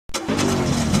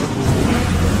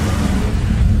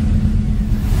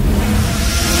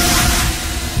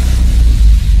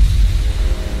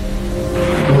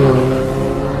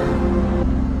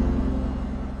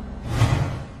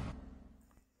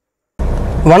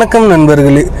வணக்கம்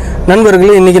நண்பர்களே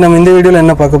இன்றைக்கி நம்ம இந்த வீடியோவில்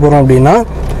என்ன பார்க்க போகிறோம் அப்படின்னா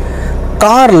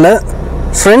காரில்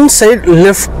front side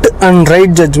left and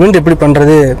right judgement எப்படி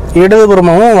பண்ணுறது,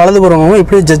 இடதுபுறமாகவும் வலதுபுறமாகவும்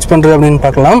எப்படி ஜட்ஜ் பண்ணுறது அப்படின்னு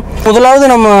பார்க்கலாம். முதலாவது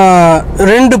நம்ம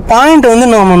 2 பாயிண்ட்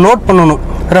நம்ம நோட் பண்ணணும்.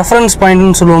 ரெஃபரன்ஸ்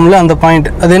பாயிண்ட்னு சொல்லுவோம்ல, அந்த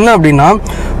பாயிண்ட் அது என்ன அப்படின்னா,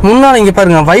 முன்னால் இங்கே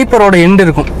பாருங்கள் வைப்பரோட எண்டு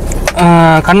இருக்கும்,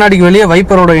 கண்ணாடிக்கு வெளியே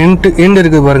வைப்பரோட எண்டு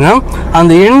இருக்குது பாருங்கள்.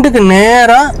 அந்த எண்டுக்கு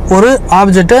நேராக ஒரு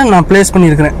ஆப்ஜெக்டை நான் ப்ளேஸ்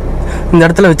பண்ணியிருக்கிறேன், இந்த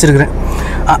இடத்துல வச்சுருக்கிறேன்.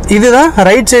 இதுதான்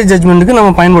ரைட் சைட் ஜட்ஜ்மெண்ட்டுக்கு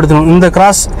நம்ம பயன்படுத்தணும். இந்த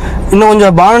கிராஸ் இன்னும்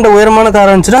கொஞ்சம் பானட் உயரமான கார்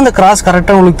இருந்துச்சுன்னா அந்த கிராஸ்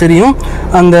கரெக்டாக உங்களுக்கு தெரியும்,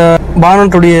 அந்த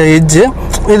பானட்டுடைய எட்ஜு.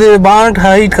 இது பானட்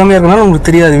ஹைட் கம்மியாக இருக்கனால உங்களுக்கு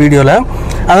தெரியாது வீடியோவில்.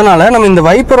 அதனால் நம்ம இந்த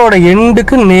வைப்பரோட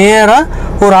எண்டுக்கு நேராக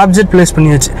ஒரு ஆப்ஜெக்ட் ப்ளேஸ்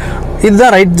பண்ணியாச்சு.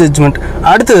 இதுதான் ரைட் ஜட்ஜ்மெண்ட்.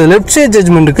 அடுத்தது லெஃப்ட் சைட்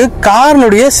ஜட்ஜ்மெண்ட்டுக்கு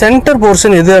காரினுடைய சென்டர்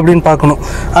போர்ஷன் எது அப்படின்னு பார்க்கணும்.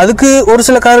 அதுக்கு ஒரு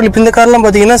சில கார்கள், இப்போ இந்த கார்லாம்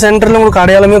பார்த்தீங்கன்னா சென்டரில் உங்களுக்கு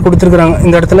அடையாளமே கொடுத்துருக்குறாங்க.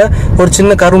 இந்த இடத்துல ஒரு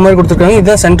சின்ன கர்வ் மாதிரி கொடுத்துருக்காங்க.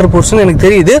 இதுதான் சென்டர் போர்ஷன் எனக்கு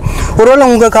தெரியுது. ஒருவேளை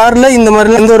உங்கள் காரில் இந்த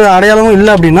மாதிரிலாம் எந்த ஒரு அடையாளமும்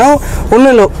இல்லை அப்படின்னா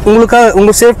ஒன்றும் இல்லை,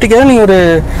 உங்கள் சேஃப்டிக்காக நீங்கள்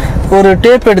ஒரு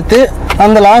டேப் எடுத்து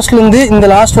அந்த லாஸ்ட்லேருந்து இந்த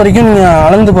லாஸ்ட் வரைக்கும் நீங்கள்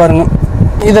அளந்து பாருங்கள்.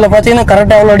 இதில் பார்த்தீங்கன்னா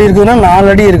கரெக்டாக எவ்வளோ அடி இருக்குதுன்னா 4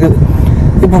 அடி இருக்குது.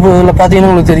 இப்போ இதில் பார்த்தீங்கன்னா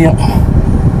உங்களுக்கு தெரியும்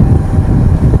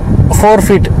 4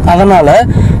 feet. அதனால்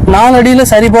 4 அடியில்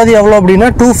சரிபாதி எவ்வளோ அப்படின்னா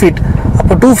 2 feet.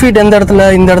 அப்போ 2 feet எந்த இடத்துல,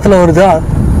 இந்த இடத்துல வருதா?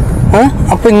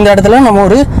 அப்போ இந்த இடத்துல நம்ம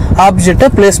ஒரு ஆப்ஜெக்டை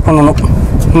ப்ளேஸ் பண்ணணும்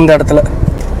இந்த இடத்துல.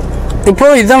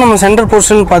 இப்போது இதுதான் நம்ம சென்டர்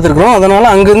போர்ஷன் பார்த்துருக்குறோம்.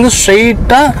 அதனால் அங்கேருந்து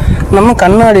ஸ்ட்ரெயிட்டாக நம்ம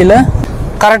கண்ணாடியில்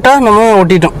கரெக்டாக நம்ம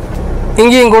ஒட்டிட்டோம்.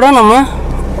 இங்கேயும் கூட நம்ம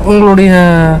உங்களுடைய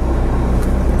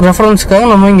ரெஃபரன்ஸுக்காக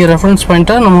நம்ம இங்கே ரெஃபரன்ஸ்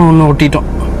பாயிண்ட்டை நம்ம ஒன்று ஒட்டிட்டோம்.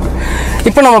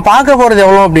 இப்போ நம்ம பார்க்க போகிறது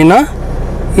எவ்வளோ அப்படின்னா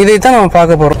இதைத்தான் நம்ம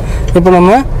பார்க்க போகிறோம். இப்போ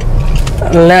நம்ம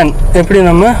லேன் எப்படி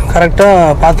நம்ம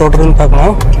கரெக்டாக பார்த்து ஓட்டுறதுன்னு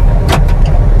பார்க்கலாம்.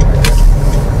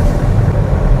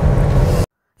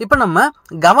 இப்போ நம்ம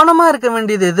கவனமாக இருக்க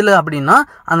வேண்டியது எதில் அப்படின்னா,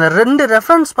 அந்த 2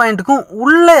 ரெஃபரன்ஸ் பாயிண்ட்டுக்கும்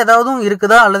உள்ளே ஏதாவது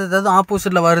இருக்குதா அல்லது ஏதாவது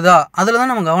ஆப்போசிட்டில் வருதா, அதில் தான்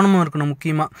நம்ம கவனமாக இருக்கணும்.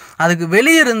 முக்கியமாக அதுக்கு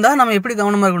வெளியே இருந்தால் நம்ம எப்படி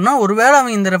கவனமாக இருக்கணும்னா, ஒருவேளை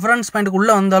அவங்க இந்த ரெஃபரன்ஸ் பாயிண்ட்டுக்கு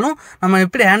உள்ளே வந்தாலும் நம்ம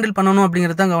எப்படி ஹேண்டில் பண்ணணும்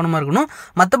அப்படிங்கிறது தான் கவனமாக இருக்கணும்.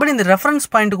 மற்றபடி இந்த ரெஃபரன்ஸ்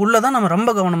பாயிண்ட்டுக்கு உள்ளே தான் நம்ம ரொம்ப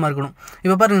கவனமாக இருக்கணும்.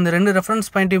 இப்போ பாருங்கள், இந்த 2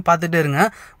 ரெஃபரன்ஸ் பாயிண்ட்டையும் பார்த்துட்டே இருங்க.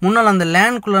 முன்னால் அந்த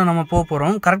லேனுக்குள்ளே நம்ம போக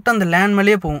போகிறோம். கரெக்டாக அந்த லேன்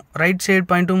மேலேயே போகும். ரைட் சைடு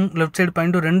பாயிண்ட்டும் லெஃப்ட் சைடு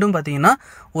பாயிண்ட்டும் ரெண்டும் பார்த்தீங்கன்னா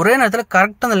ஒரே நேரத்தில்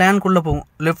கரெக்டாக அந்த லேனுக்குள்ளே போகும்.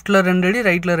 லெஃப்ட்டில் 2 அடி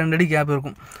ரைட்டில் 2 அடி கேப்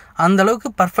இருக்கும். அந்த அளவுக்கு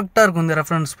பர்ஃபெக்டாக இருக்கும் இந்த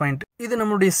ரெஃபரன்ஸ் பாயிண்ட். இது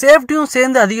நம்மளுடைய சேஃப்டியும்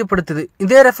சேர்ந்து அதிகப்படுத்துது.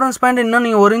 இதே ரெஃபரன்ஸ் பாயிண்ட் இன்னும்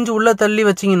நீங்கள் 1 இன்ச் உள்ளே தள்ளி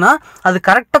வச்சிங்கன்னா அது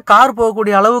கரெக்டாக கார்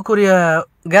போகக்கூடிய அளவுக்குரிய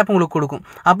கேப் உங்களுக்கு கொடுக்கும்.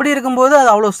 அப்படி இருக்கும்போது அது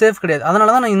அவ்வளோ சேஃப் கிடையாது.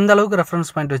 அதனால தான் நான் இந்த அளவுக்கு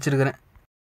ரெஃபரன்ஸ் பாயிண்ட் வச்சுருக்கிறேன்.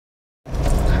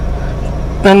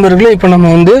 நண்பர்களே, இப்போ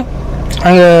நம்ம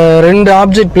அங்கே 2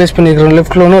 ஆப்ஜெக்ட் ப்ளேஸ் பண்ணியிருக்கிறோம்,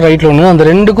 லெஃப்ட்டில் ஒன்று ரைட்டில் ஒன்று. அந்த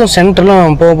 2க்கும் சென்டரில்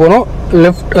நம்ம போக போகிறோம்,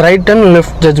 ரைட் அண்ட்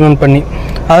லெஃப்ட் ஜட்ஜ்மெண்ட் பண்ணி.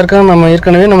 அதற்காக நம்ம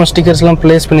ஏற்கனவே நம்ம ஸ்டிக்கர்ஸ்லாம்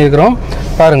ப்ளேஸ் பண்ணியிருக்கிறோம்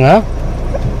பாருங்கள்.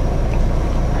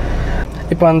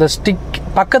 இப்போ அந்த ஸ்டிக்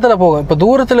பக்கத்தில் போக, இப்போ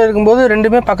தூரத்தில் இருக்கும்போது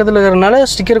 2மே பக்கத்தில் இருக்கிறதுனால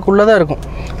ஸ்டிக்கருக்குள்ளே தான் இருக்கும்.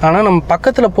 ஆனால் நம்ம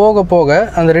பக்கத்தில் போக போக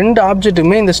அந்த 2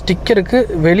 ஆப்ஜெக்ட்டுமே இந்த ஸ்டிக்கருக்கு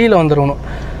வெளியில் வந்துடணும்.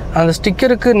 அந்த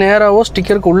ஸ்டிக்கருக்கு நேராகவோ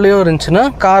ஸ்டிக்கருக்கு உள்ளேயோ இருந்துச்சுன்னா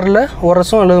காரில்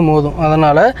உரசும் அல்லது மோதும்.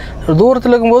 அதனால்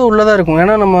தூரத்தில் இருக்கும்போது உள்ளே தான் இருக்கும்.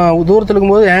 ஏன்னா நம்ம தூரத்தில்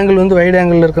இருக்கும்போது ஆங்கிள் வைட்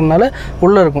ஆங்கிளில் இருக்கிறதுனால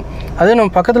உள்ளே இருக்கும். அதே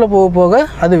நம்ம பக்கத்தில் போக போக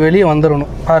அது வெளியே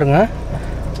வந்துடணும். பாருங்கள்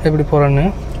எப்படி போகிறேன்னு.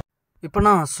 இப்போ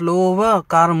நான் ஸ்லோவாக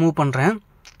காரை மூவ் பண்ணுறேன்.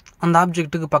 அந்த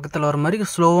ஆப்ஜெக்ட்டுக்கு பக்கத்தில் வர மாதிரி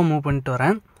ஸ்லோவாக மூவ் பண்ணிட்டு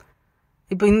வரேன்.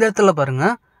 இப்போ இந்த இடத்துல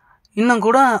பாருங்கள், இன்னும்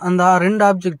கூட அந்த 2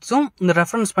 ஆப்ஜெக்ட்ஸும் இந்த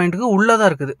ரெஃபரன்ஸ் பாயிண்ட்டுக்கு உள்ளே தான்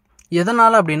இருக்குது.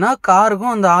 எதனால் அப்படின்னா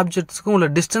காருக்கும் அந்த ஆப்ஜெக்ட்ஸுக்கும் உள்ள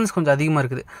டிஸ்டன்ஸ் கொஞ்சம் அதிகமாக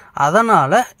இருக்குது.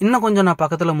 அதனால் இன்னும் கொஞ்சம் நான்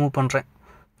பக்கத்தில் மூவ் பண்ணுறேன்,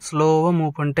 ஸ்லோவாக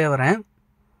மூவ் பண்ணிட்டே வரேன்.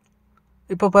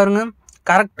 இப்போ பாருங்கள்,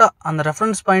 கரெக்டாக அந்த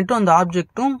ரெஃபரன்ஸ் பாயிண்ட்டும் அந்த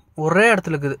ஆப்ஜெக்ட்டும் ஒரே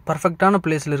இடத்துல இருக்குது, பர்ஃபெக்டான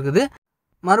பிளேஸில் இருக்குது.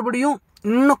 மறுபடியும்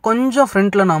இன்னும் கொஞ்சம்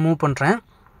ஃப்ரண்ட்டில் நான் மூவ் பண்ணுறேன்.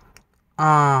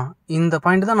 இந்த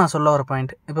பாயிண்ட் தான் நான் சொல்ல வர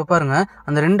பாயிண்ட். இப்போ பாருங்கள்,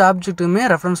 அந்த 2 ஆப்ஜெக்ட்டுமே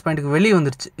ரெஃபரன்ஸ் பாயிண்ட்டுக்கு வெளியே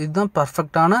வந்துடுச்சு. இதுதான்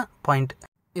பர்ஃபெக்டான பாயிண்ட்.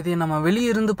 இதை நம்ம வெளியே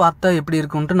இருந்து பார்த்தா எப்படி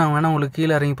இருக்குன்ட்டு நான் வேணால் உங்களுக்கு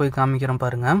கீழே இறங்கி போய் காமிக்கிறேன்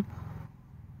பாருங்கள்.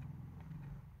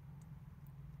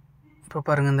 இப்போ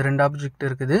பாருங்கள், இந்த 2 ஆப்ஜெக்ட்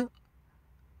இருக்குது,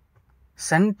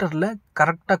 சென்டரில்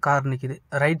கரெக்டாக கார் நிற்கிது.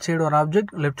 ரைட் சைடு ஒரு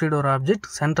ஆப்ஜெக்ட், லெஃப்ட் சைடு ஒரு ஆப்ஜெக்ட்,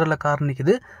 சென்டரில் கார்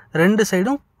நிற்கிது. 2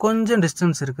 சைடும் கொஞ்சம்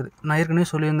டிஸ்டன்ஸ் இருக்குது. நான் ஏற்கனவே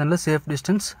சொல்லியிருந்தேன்ல சேஃப்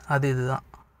டிஸ்டன்ஸ், அது இதுதான்.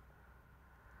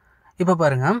 இப்போ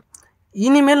பாருங்கள்,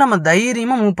 இனிமேல் நம்ம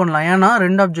தைரியமாக மூவ் பண்ணலாம். ஏன்னா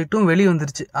 2 ஆப்ஜெக்ட்டும் வெளியே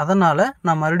வந்துருச்சு. அதனால்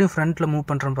நான் மறுபடியும் ஃப்ரண்ட்டில் மூவ்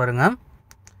பண்ணுறேன் பாருங்கள்.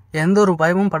 எந்த ஒரு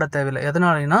பயமும் பட தேவையில்லை.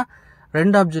 எதனாலனா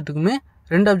 2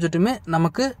 ஆப்ஜெக்ட்டுமே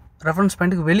நமக்கு ரெஃபரன்ஸ்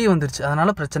பாயிண்ட்டுக்கு வெளியே வந்துருச்சு.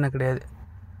 அதனால் பிரச்சனை கிடையாது.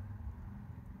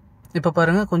 இப்போ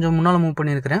பாருங்கள், கொஞ்சம் முன்னால் மூவ்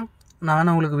பண்ணியிருக்கிறேன். நான்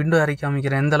வேணால் உங்களுக்கு விண்டோ இறக்கி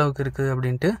காமிக்கிறேன் எந்த அளவுக்கு இருக்குது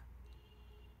அப்படின்ட்டு.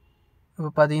 இப்போ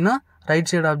பார்த்தீங்கன்னா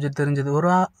ரைட் சைடு ஆப்ஜெக்ட் தெரிஞ்சது,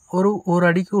 ஒரு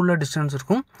அடிக்கு உள்ள டிஸ்டன்ஸ்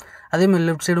இருக்கும். அதேமாதிரி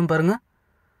லெஃப்ட் சைடும் பாருங்கள்,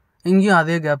 இங்கேயும்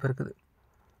அதே கேப் இருக்குது.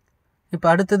 இப்போ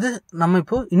அடுத்தது நம்ம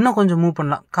இப்போது இன்னும் கொஞ்சம் மூவ்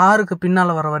பண்ணலாம். காருக்கு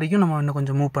பின்னால் வர வரைக்கும் நம்ம இன்னும்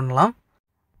கொஞ்சம் மூவ் பண்ணலாம்.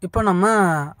 இப்போ நம்ம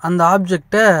அந்த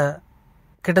ஆப்ஜெக்டை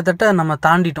கிட்டத்தட்ட நம்ம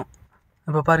தாண்டிட்டோம்.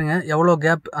 இப்போ பாருங்கள் எவ்வளோ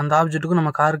கேப் அந்த ஆப்ஜெக்ட்டுக்கும்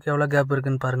நம்ம காருக்கு எவ்வளோ கேப்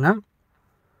இருக்குதுன்னு பாருங்கள்.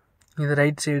 இது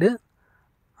ரைட் சைடு,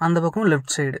 அந்த பக்கம்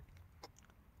லெஃப்ட் சைடு.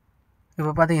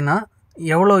 இப்போ பார்த்தீங்கன்னா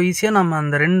எவ்வளோ ஈஸியாக நம்ம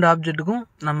அந்த 2 ஆப்ஜெக்ட்டுக்கும்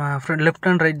நம்ம லெஃப்ட்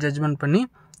அண்ட் ரைட் ஜட்ஜ்மெண்ட் பண்ணி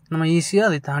நம்ம ஈஸியாக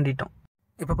அதை தாண்டிட்டோம்.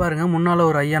 இப்போ பாருங்கள் முன்னால்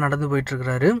ஒரு ஐயா நடந்து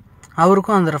போயிட்டுருக்கிறாரு.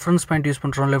 அவருக்கும் அந்த ரெஃபரன்ஸ் பாயிண்ட் யூஸ்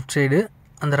பண்ணுறோம் லெஃப்ட் சைடு.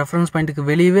 அந்த ரெஃபரன்ஸ் பாயிண்ட்டுக்கு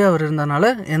வெளியவே அவர் இருந்தனால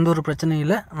எந்த ஒரு பிரச்சனையும்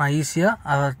இல்லை, நான் ஈஸியாக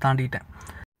அதை தாண்டிட்டேன்.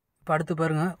 இப்போ அடுத்து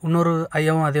பாருங்கள் இன்னொரு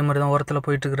ஐயாவும் அதே மாதிரி தான் ஓரத்தில்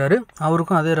போயிட்டுருக்கிறாரு.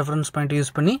 அவருக்கும் அதே ரெஃபரன்ஸ் பாயிண்ட்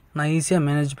யூஸ் பண்ணி நான் ஈஸியாக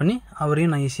மேனேஜ் பண்ணி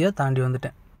அவரையும் நான் ஈஸியாக தாண்டி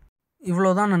வந்துட்டேன். இவ்வளோ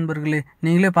தான் நண்பர்களே.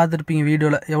 நீங்களே பார்த்துருப்பீங்க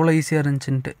வீடியோவில் எவ்வளோ ஈஸியாக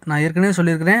இருந்துச்சுன்ட்டு. நான் ஏற்கனவே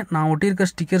சொல்லியிருக்கிறேன், நான் ஒட்டியிருக்க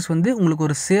ஸ்டிக்கர்ஸ் வந்து உங்களுக்கு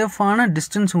ஒரு சேஃபான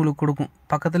டிஸ்டன்ஸ் உங்களுக்கு கொடுக்கும்,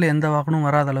 பக்கத்தில் எந்த வாகனமும்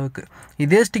வராத அளவுக்கு.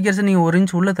 இதே ஸ்டிக்கர்ஸை நீங்கள் 1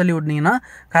 இன்ச் உள்ளே தள்ளி ஓட்டினீங்கன்னா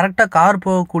கரெக்டாக கார்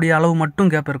போகக்கூடிய அளவு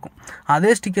மட்டும் கேப் இருக்கும்.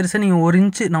 அதே ஸ்டிக்கர்ஸை நீங்கள் 1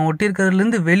 இன்ச்சு நான்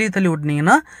ஒட்டியிருக்கிறதுலேருந்து வெளியே தள்ளி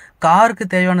ஓட்டினீங்கன்னா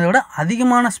காருக்கு தேவையானதை விட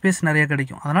அதிகமான ஸ்பேஸ் நிறைய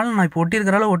கிடைக்கும். அதனால் நான் இப்போ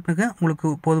ஒட்டியிருக்கிற அளவு ஓட்டுனுக்கு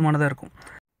உங்களுக்கு போதுமானதாக இருக்கும்.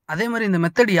 அதே மாதிரி இந்த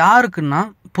மெத்தட் யாருக்குன்னா,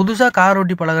 புதுசாக கார்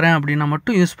ஓட்டி பழகிறேன் அப்படின்னா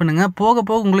மட்டும் யூஸ் பண்ணுங்கள். போக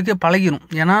போக உங்களுக்கே பழகிடும்.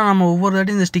 ஏன்னா நம்ம ஒவ்வொரு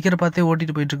தாட்டியும் இந்த ஸ்டிக்கரை பார்த்தே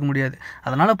ஓட்டிட்டு போயிட்டுருக்க முடியாது.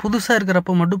 அதனால் புதுசாக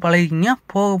இருக்கிறப்ப மட்டும் பழகிக்கிங்க.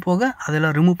 போக போக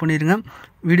அதெல்லாம் ரிமூவ் பண்ணிடுங்க.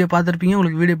 வீடியோ பார்த்துருப்பீங்க.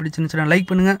 உங்களுக்கு வீடியோ பிடிச்சிருந்துச்சுன்னா லைக்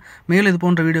பண்ணுங்கள். மேலும் இது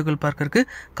போன்ற வீடியோக்கள் பார்க்கறதுக்கு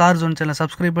கார் ஜோன் சேனலை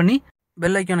சப்ஸ்கிரைப் பண்ணி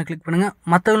பெல் ஐக்கானை கிளிக் பண்ணுங்கள்.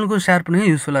 மற்றவங்களுக்கும் ஷேர்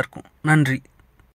பண்ணுங்கள், யூஸ்ஃபுல்லாக இருக்கும். நன்றி.